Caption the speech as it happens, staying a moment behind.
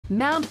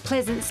Mount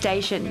Pleasant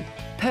Station,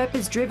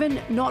 purpose-driven,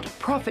 not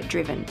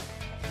profit-driven.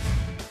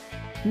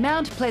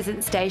 Mount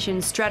Pleasant Station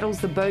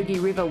straddles the Bogie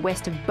River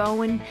west of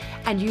Bowen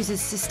and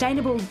uses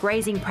sustainable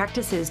grazing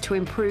practices to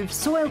improve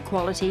soil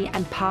quality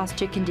and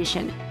pasture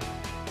condition.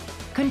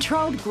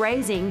 Controlled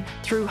grazing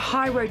through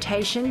high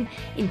rotation,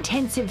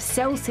 intensive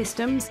cell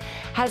systems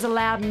has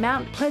allowed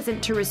Mount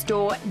Pleasant to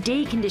restore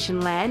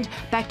deconditioned land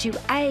back to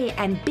A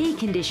and B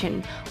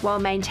condition while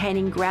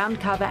maintaining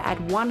ground cover at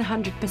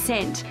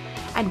 100%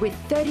 and with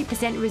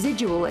 30%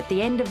 residual at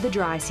the end of the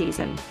dry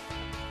season.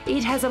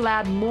 It has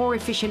allowed more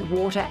efficient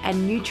water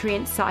and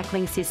nutrient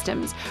cycling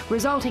systems,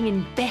 resulting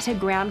in better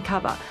ground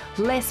cover,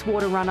 less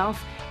water runoff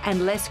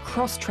and less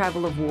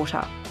cross-travel of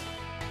water.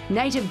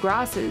 Native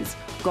grasses,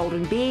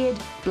 golden beard,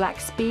 black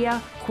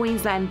spear,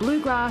 Queensland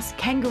bluegrass,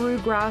 kangaroo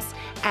grass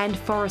and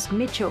forest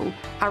mitchell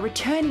are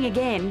returning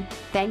again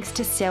thanks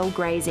to cell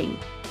grazing.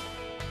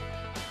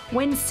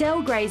 When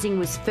cell grazing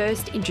was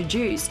first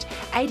introduced,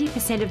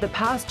 80% of the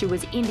pasture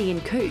was Indian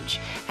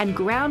couch and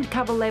ground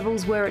cover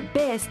levels were at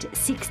best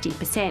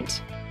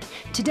 60%.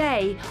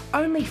 Today,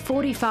 only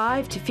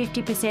 45 to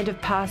 50%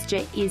 of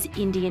pasture is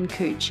Indian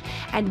couch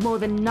and more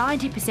than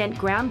 90%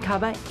 ground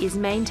cover is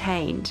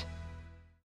maintained.